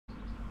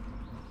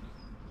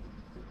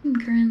I'm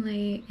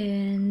currently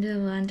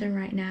in London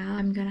right now.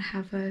 I'm gonna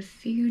have a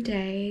few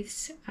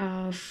days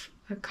of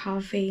a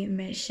coffee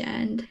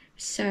mission.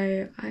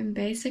 So I'm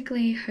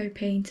basically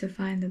hoping to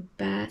find the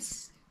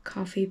best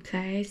coffee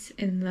place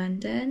in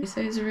London. So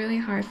it's really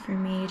hard for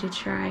me to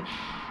try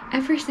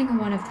every single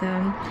one of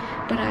them,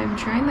 but I'm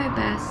trying my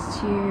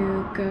best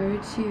to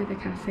go to the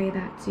cafe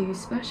that do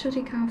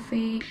specialty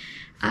coffee.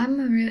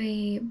 I'm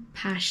really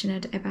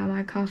passionate about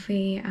my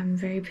coffee. I'm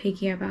very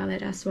picky about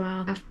it as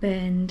well. I've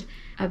been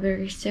a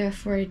barista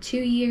for 2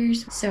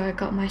 years, so I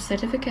got my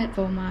certificate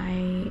for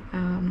my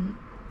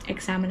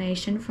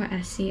examination for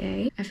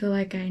SCA. I feel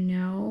like I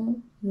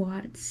know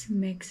what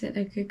makes it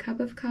a good cup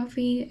of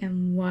coffee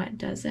and what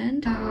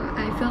doesn't. So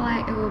I feel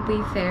like it will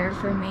be fair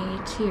for me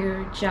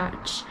to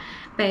judge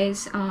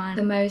based on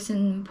the most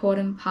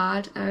important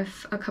part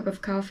of a cup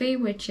of coffee,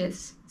 which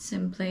is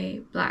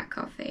simply black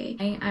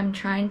coffee. I'm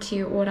trying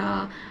to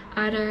order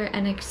either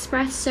an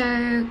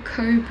espresso,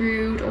 cold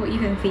brewed, or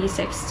even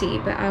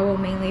V60, but I will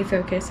mainly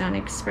focus on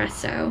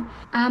espresso.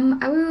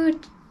 I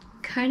would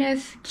kind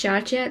of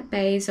judge it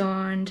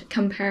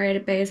compare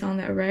it based on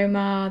the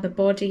aroma, the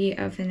body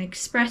of an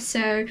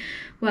espresso,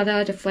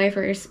 whether the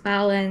flavor is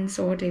balanced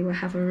or they will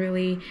have a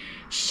really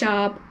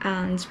sharp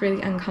and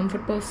really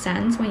uncomfortable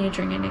scent when you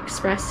drink an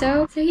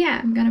espresso. So yeah,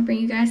 I'm gonna bring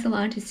you guys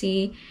along to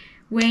see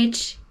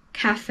which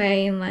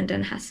cafe in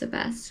London has the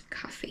best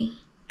coffee.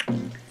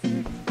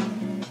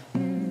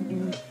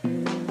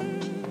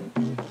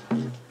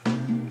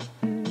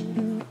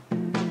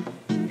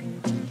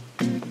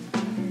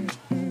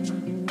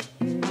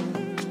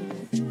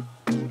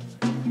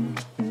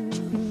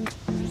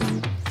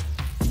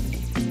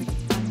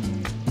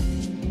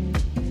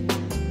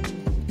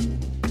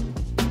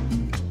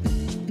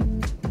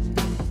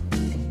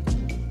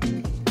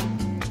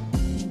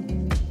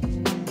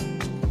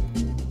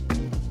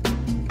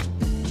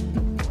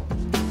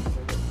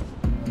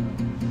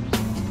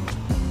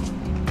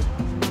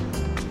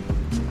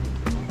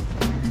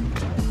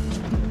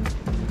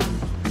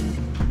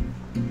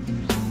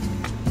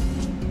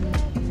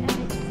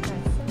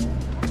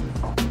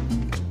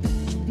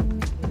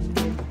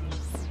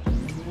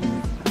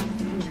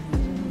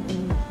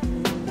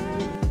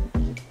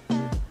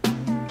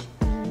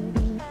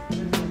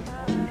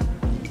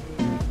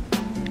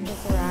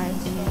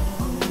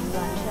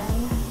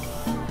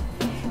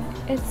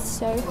 It's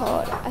so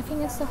hot. I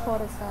think it's the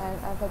hottest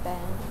I've ever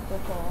been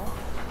before.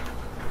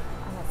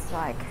 And it's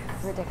like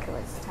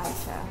ridiculous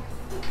temperature.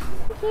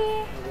 Thank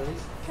you.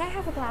 Can I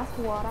have a glass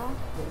of water?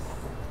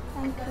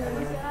 Thank you.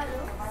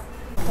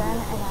 Then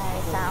and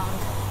I found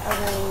a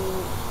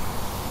really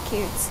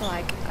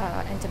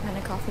cute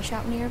independent coffee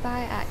shop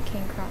nearby at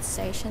King Cross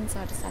Station, so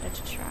I decided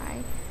to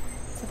try.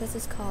 So this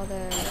is called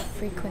the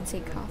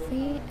Frequency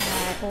Coffee, and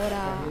I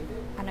order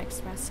an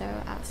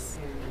espresso as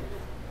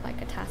like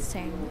a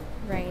testing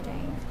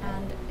rating,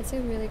 and it's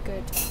a really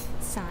good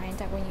sign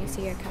that when you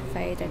see a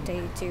cafe that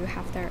they do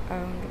have their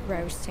own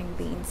roasting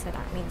beans, so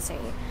that means they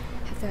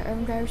have their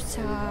own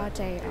roaster,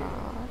 they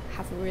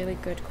have really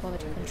good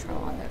quality control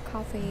on their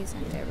coffees,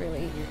 and they're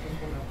really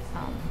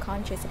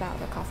conscious about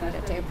the coffee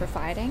that they're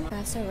providing.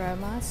 The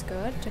aroma is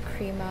good, the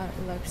creamer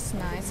looks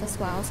nice as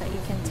well, so you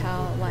can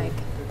tell like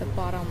the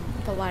bottom,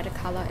 the lighter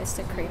color is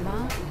the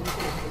creamer.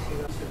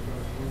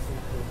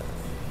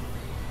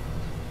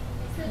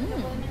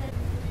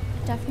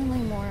 Definitely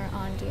more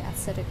on the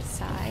acidic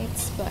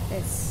sides, but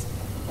it's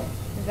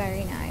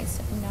very nice,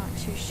 not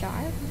too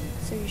sharp.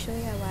 So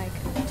usually I like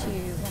to,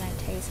 when I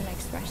taste an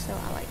espresso,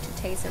 I like to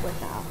taste it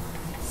without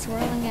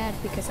swirling it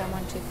because I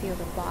want to feel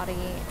the body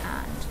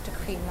and the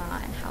creamer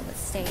and how it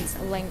stays,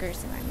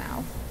 lingers in my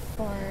mouth.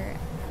 For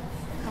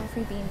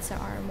coffee beans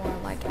that are more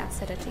like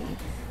acidity,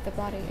 the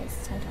body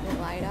is tend to be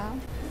lighter,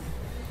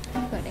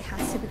 but it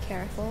has to be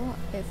careful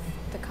if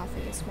the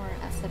coffee is more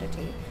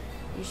acidity.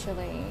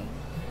 Usually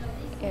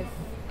if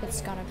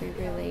it's gonna be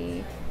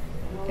really,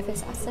 if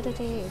it's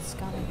acidity, it's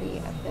gonna be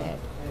a bit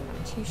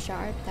too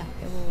sharp that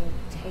it will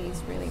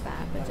taste really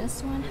bad. But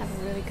this one has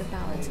a really good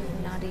balance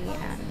of nutty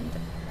and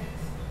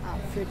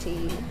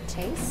fruity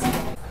taste.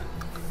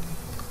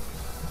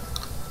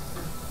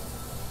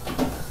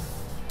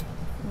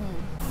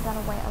 I'm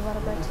gonna wait a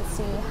little bit to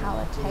see how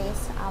it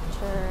tastes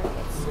after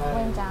it's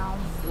cooling down.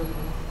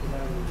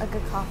 A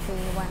good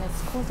coffee, when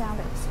it's cooled down,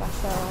 the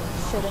espresso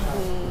shouldn't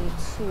be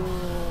too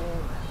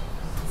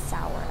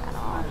sour at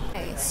all.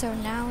 Okay, so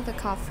now the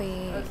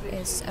coffee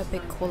is a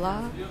bit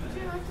cooler.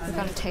 We're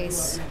gonna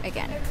taste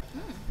again.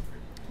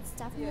 It's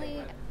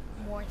definitely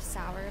more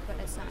sour, but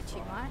it's not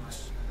too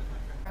much.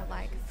 Or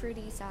like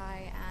fruity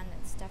side, and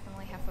it's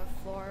definitely have a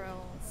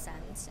floral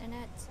scent in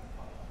it.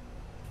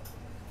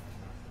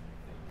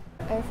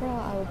 Overall,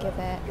 I would give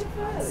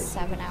it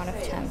 7 out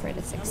of 10 for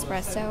this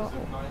espresso.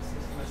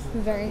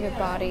 Very good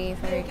body,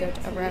 very good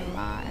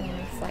aroma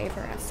and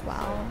flavor as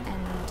well.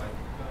 And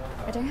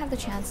I don't have the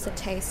chance to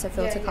taste the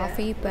filter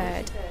coffee,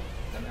 but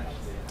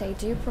they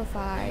do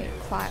provide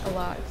quite a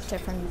lot of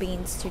different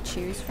beans to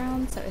choose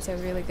from, so it's a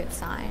really good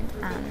sign.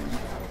 And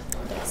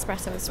the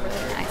espresso is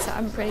really nice, so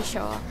I'm pretty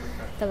sure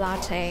the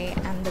latte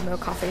and the milk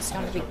coffee is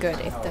going to be good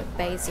if the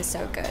base is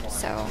so good.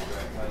 So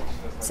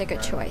it's a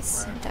good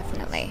choice,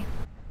 definitely.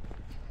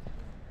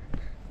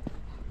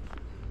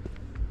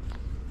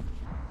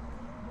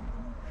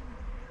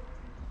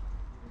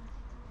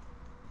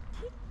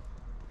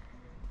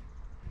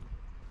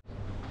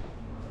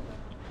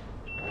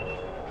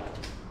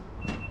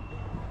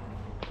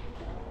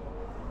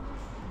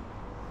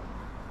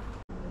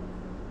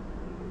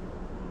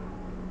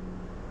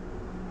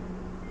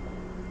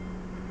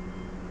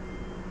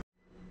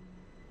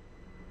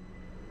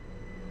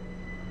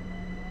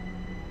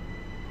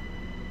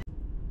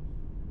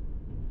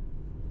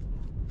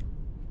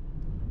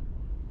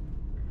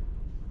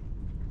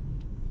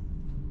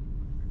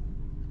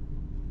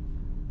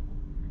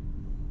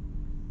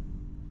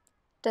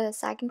 The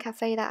second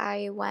cafe that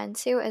I went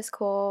to is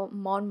called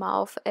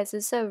Monmouth.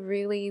 It's a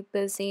really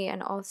busy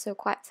and also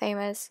quite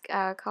famous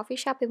coffee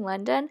shop in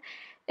London.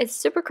 It's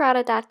super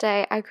crowded that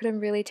day. I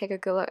couldn't really take a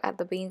good look at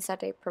the beans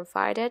that they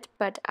provided,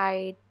 but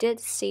I did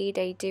see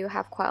they do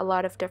have quite a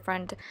lot of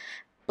different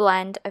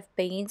blend of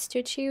beans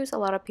to choose. A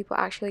lot of people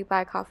actually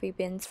buy coffee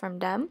beans from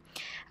them.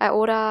 I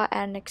order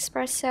an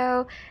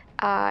espresso.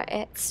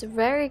 It's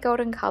very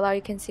golden color.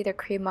 You can see the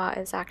crema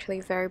is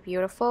actually very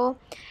beautiful,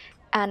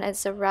 and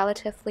it's a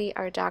relatively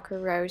darker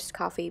roast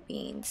coffee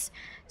beans,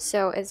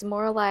 so it's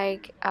more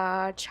like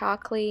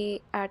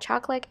chocolate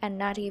and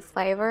nutty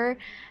flavor,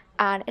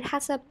 and it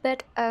has a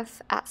bit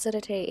of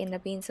acidity in the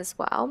beans as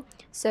well.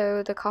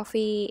 So the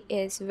coffee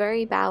is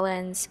very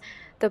balanced.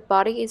 The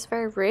body is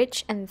very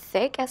rich and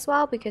thick as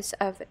well because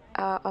of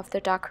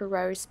the darker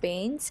roast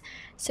beans.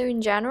 So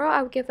in general,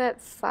 I would give it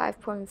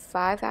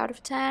 5.5 out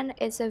of 10.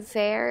 It's a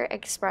very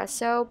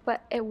espresso,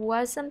 but it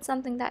wasn't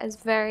something that is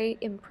very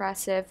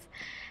impressive.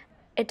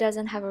 It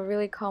doesn't have a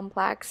really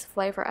complex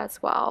flavor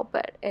as well,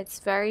 but it's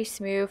very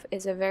smooth.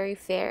 It's a very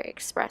fair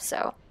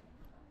espresso.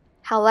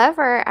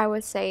 However, I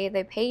would say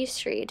the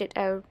pastry did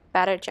a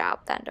better job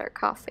than their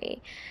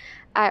coffee.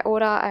 I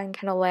ordered an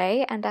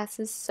cannoli, and that's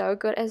just so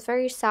good. It's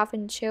very soft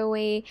and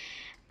chewy,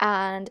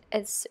 and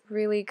it's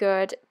really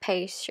good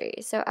pastry.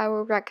 So I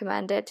would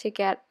recommend it to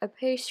get a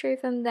pastry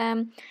from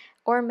them,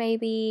 or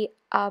maybe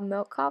a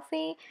milk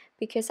coffee,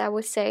 because I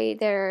would say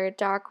their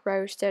dark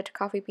roasted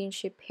coffee beans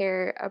should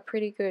pair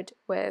pretty good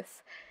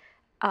with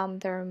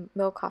their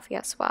milk coffee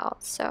as well.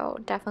 So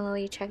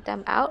definitely check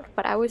them out.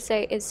 But I would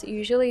say it's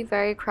usually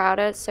very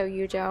crowded, so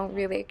you don't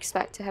really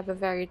expect to have a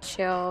very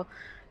chill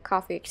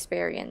coffee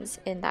experience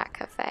in that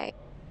cafe.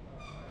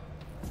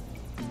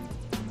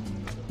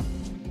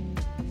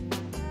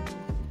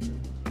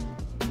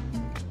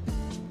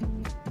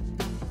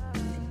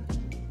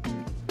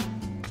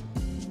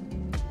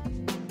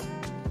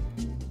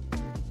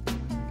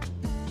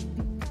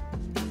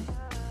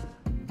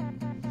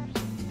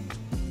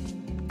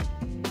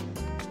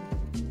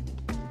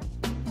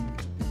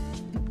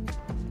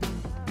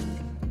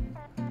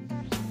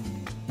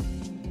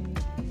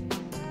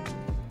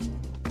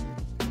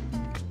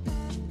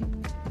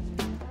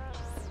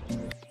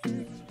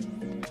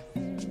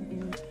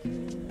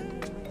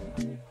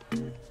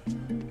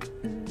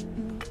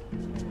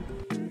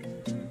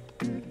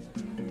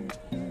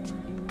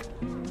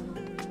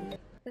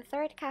 The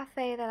third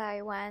cafe that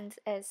I went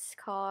is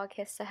called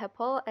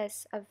Hippo.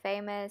 It's a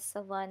famous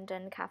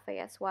London cafe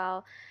as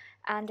well,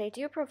 and they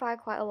do provide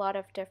quite a lot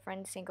of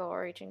different single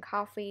origin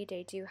coffee.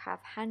 They do have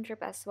hand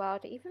drip as well.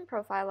 They even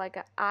provide like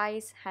an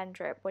ice hand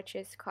drip, which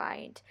is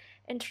quite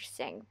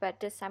interesting, but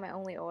this time I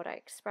only order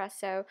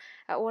espresso.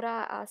 I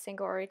order a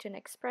single origin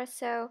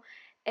espresso.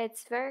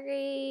 It's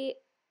very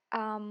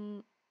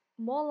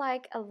more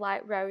like a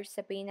light roast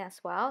bean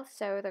as well,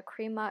 so the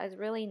crema is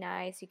really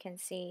nice, you can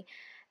see,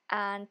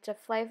 and the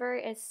flavor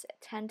is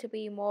tend to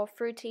be more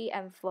fruity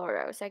and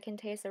floral, so I can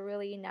taste a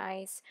really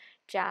nice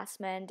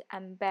jasmine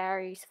and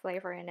berries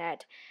flavor in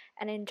it.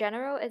 And in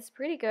general, it's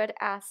pretty good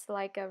as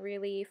like a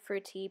really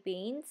fruity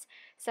beans,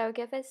 so I'll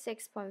give it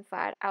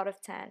 6.5 out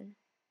of 10.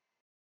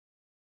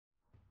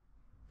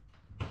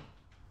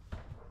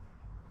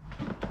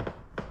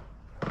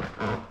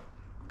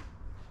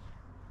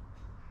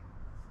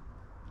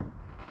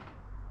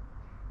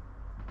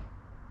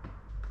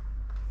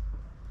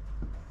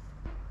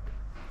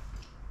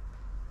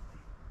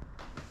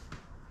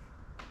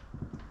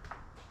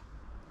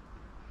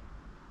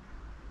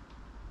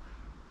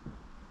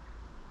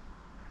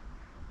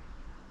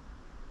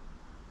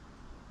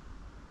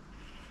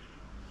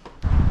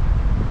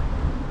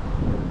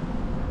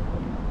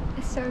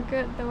 So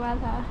good, the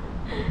weather.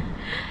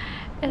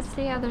 It's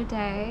the other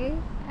day,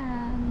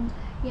 and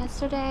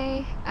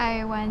yesterday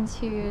I went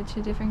to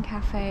different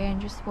cafe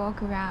and just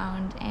walk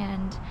around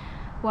and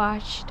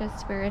watch the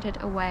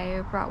Spirited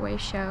Away Broadway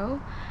show.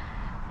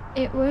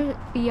 It was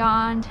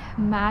beyond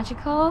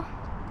magical.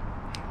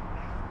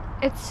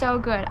 It's so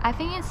good. I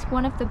think it's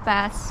one of the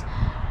best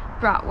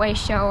Broadway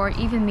show or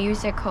even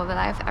musical that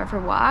I've ever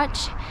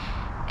watched.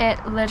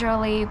 It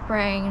literally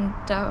brings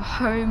the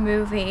whole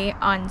movie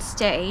on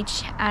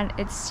stage, and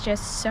it's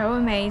just so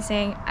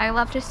amazing. I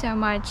loved it so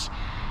much,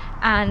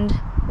 and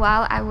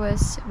while I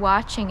was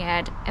watching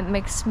it, it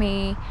makes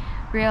me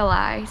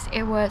realized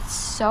it was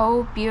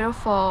so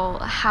beautiful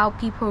how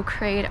people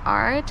create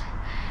art.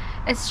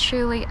 It's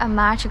truly a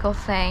magical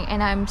thing,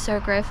 and I'm so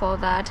grateful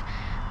that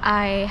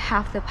I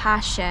have the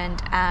passion,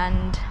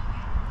 and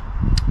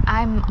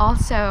I'm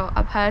also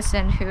a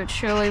person who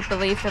truly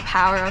believes the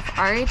power of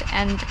art,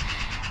 and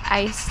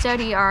I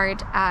study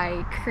art,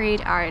 I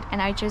create art,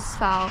 and I just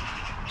felt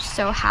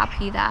so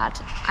happy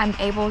that I'm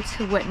able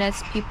to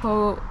witness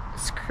people's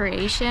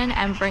creation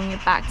and bring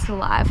it back to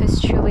life. It's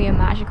truly a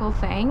magical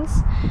thing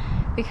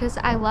because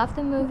I love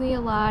the movie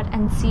a lot,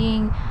 and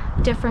seeing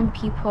different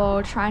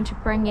people trying to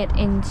bring it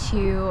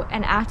into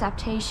an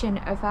adaptation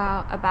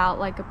about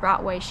like a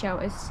Broadway show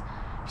is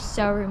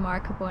so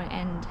remarkable,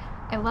 and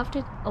I loved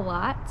it a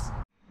lot.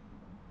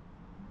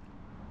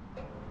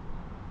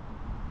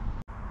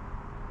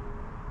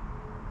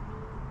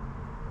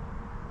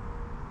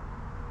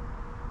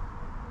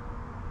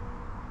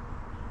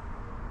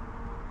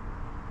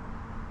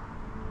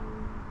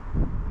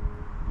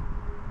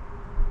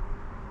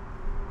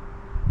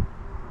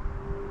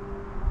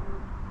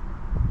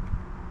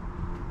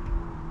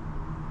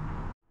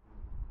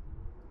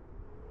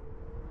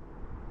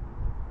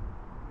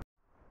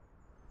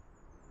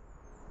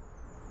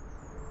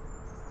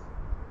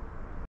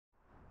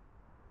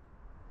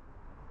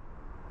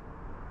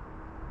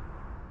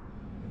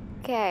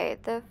 Okay,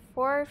 the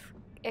fourth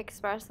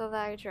espresso that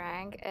I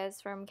drank is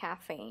from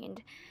Caffeine.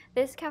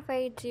 This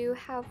cafe do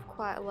have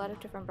quite a lot of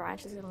different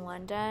branches in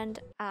London,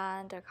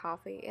 and the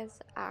coffee is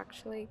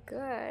actually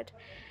good.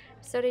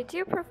 So they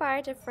do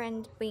provide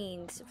different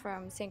beans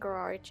from single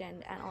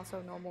origin and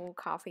also normal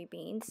coffee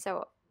beans.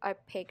 So I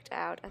picked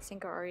out a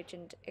single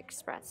origin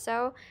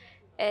espresso.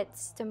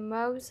 It's the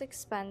most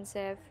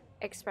expensive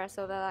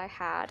espresso that I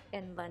had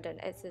in London.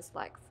 It's just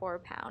like £4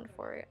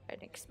 for an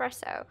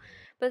espresso,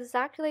 but it's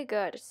actually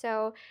good.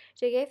 So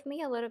they gave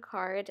me a little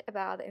card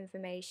about the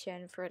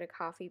information for the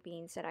coffee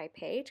beans that I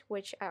paid,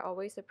 which I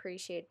always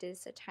appreciate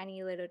these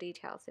tiny little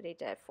details that they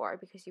did for,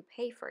 because you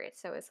pay for it.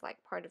 So it's like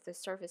part of the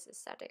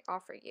services that they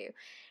offer you.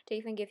 They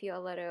even give you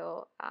a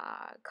little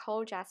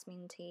cold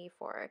jasmine tea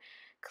for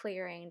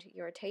clearing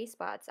your taste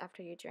buds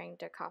after you drink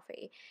the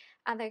coffee.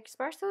 And the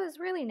espresso is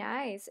really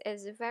nice.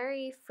 It's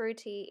very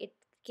fruity. It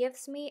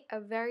gives me a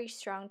very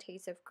strong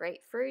taste of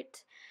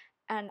grapefruit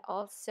and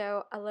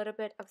also a little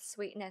bit of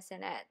sweetness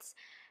in it.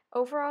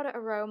 Overall, the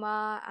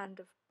aroma and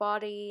the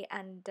body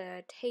and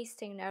the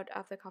tasting note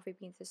of the coffee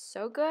beans is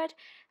so good.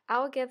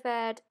 I'll give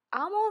it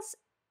almost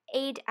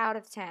 8 out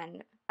of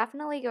 10.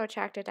 Definitely go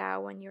check it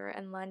out when you're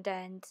in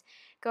London.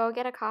 Go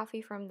get a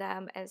coffee from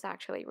them. It's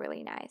actually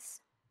really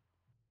nice.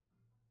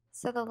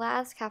 So the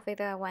last cafe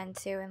that I went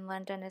to in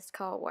London is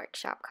called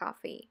Workshop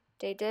Coffee.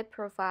 They did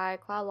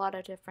provide quite a lot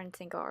of different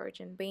single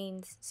origin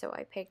beans, so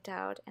I picked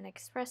out an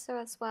espresso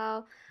as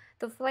well.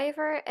 The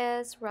flavor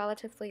is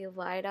relatively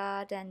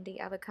lighter than the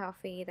other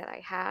coffee that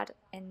I had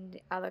in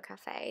the other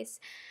cafes.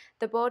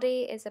 The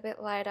body is a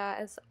bit lighter.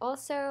 It's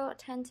also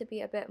tend to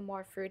be a bit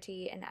more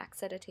fruity and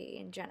acidity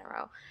in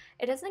general.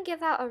 It doesn't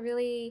give out a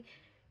really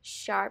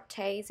sharp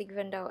taste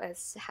even though it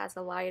has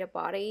a lighter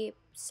body.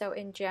 So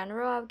in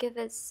general, I'll give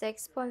it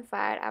 6.5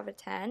 out of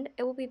 10.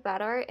 It will be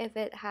better if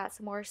it has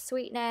more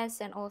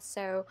sweetness and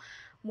also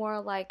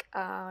more like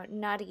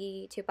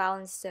nutty to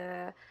balance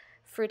the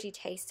fruity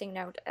tasting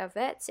note of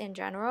it in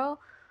general.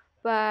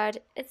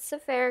 But it's a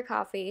fair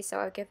coffee, so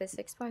I'll give it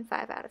 6.5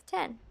 out of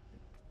 10.